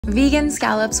Vegan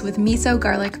scallops with miso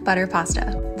garlic butter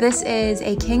pasta. This is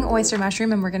a king oyster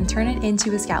mushroom and we're going to turn it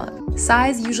into a scallop.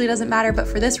 Size usually doesn't matter, but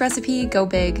for this recipe, go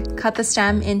big. Cut the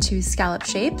stem into scallop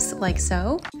shapes, like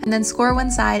so, and then score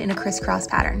one side in a crisscross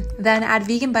pattern. Then add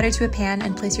vegan butter to a pan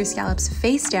and place your scallops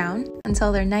face down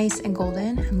until they're nice and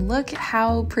golden, and look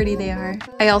how pretty they are.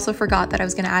 I also forgot that I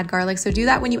was going to add garlic, so do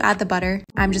that when you add the butter.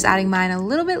 I'm just adding mine a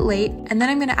little bit late, and then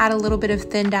I'm going to add a little bit of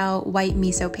thinned out white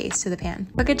miso paste to the pan.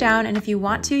 Cook it down, and if you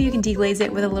want to, you can deglaze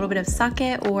it with a little bit of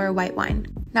sake or white wine.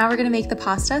 Now we're gonna make the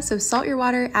pasta, so salt your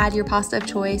water, add your pasta of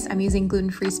choice. I'm using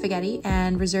gluten-free spaghetti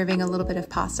and reserving a little bit of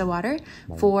pasta water.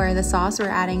 For the sauce, we're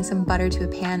adding some butter to a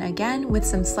pan again with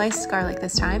some sliced garlic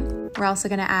this time. We're also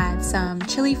gonna add some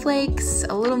chili flakes,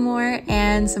 a little more,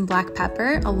 and some black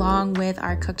pepper along with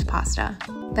our cooked pasta.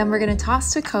 Then we're gonna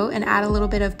toss to coat and add a little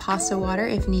bit of pasta water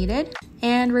if needed.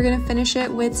 And we're gonna finish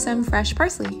it with some fresh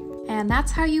parsley. And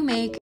that's how you make